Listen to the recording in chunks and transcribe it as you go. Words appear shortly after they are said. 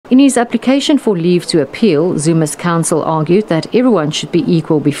In his application for leave to appeal, Zuma's counsel argued that everyone should be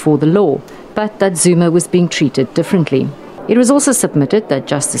equal before the law, but that Zuma was being treated differently. It was also submitted that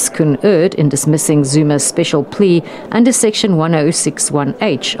Justice Koen erred in dismissing Zuma's special plea under Section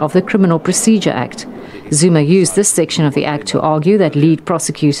 1061H of the Criminal Procedure Act. Zuma used this section of the Act to argue that lead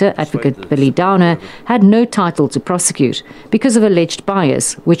prosecutor, Advocate Billy Downer, had no title to prosecute because of alleged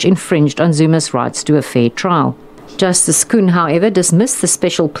bias, which infringed on Zuma's rights to a fair trial. Justice Koen, however, dismissed the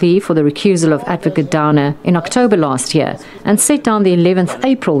special plea for the recusal of Advocate Downer in October last year and set down the 11th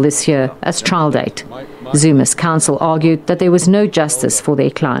April this year as trial date. Zuma's counsel argued that there was no justice for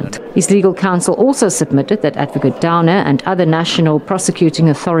their client. His legal counsel also submitted that Advocate Downer and other National Prosecuting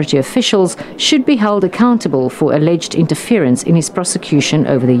Authority officials should be held accountable for alleged interference in his prosecution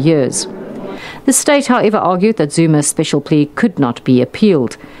over the years. The state, however, argued that Zuma's special plea could not be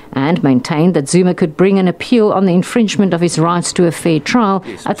appealed and maintained that Zuma could bring an appeal on the infringement of his rights to a fair trial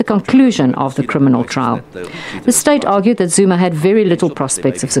at the conclusion of the criminal trial. The state argued that Zuma had very little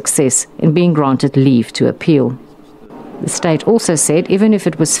prospects of success in being granted leave to appeal. The state also said even if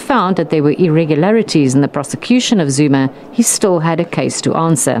it was found that there were irregularities in the prosecution of Zuma, he still had a case to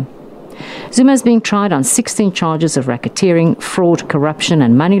answer. Zuma is being tried on 16 charges of racketeering, fraud, corruption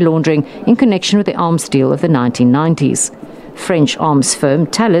and money laundering in connection with the arms deal of the 1990s. French arms firm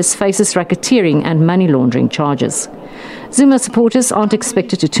Thales faces racketeering and money laundering charges. Zuma supporters aren't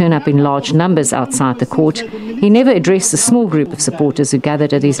expected to turn up in large numbers outside the court. He never addressed the small group of supporters who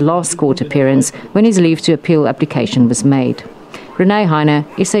gathered at his last court appearance when his leave to appeal application was made. Renee Heine,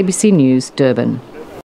 SABC News, Durban.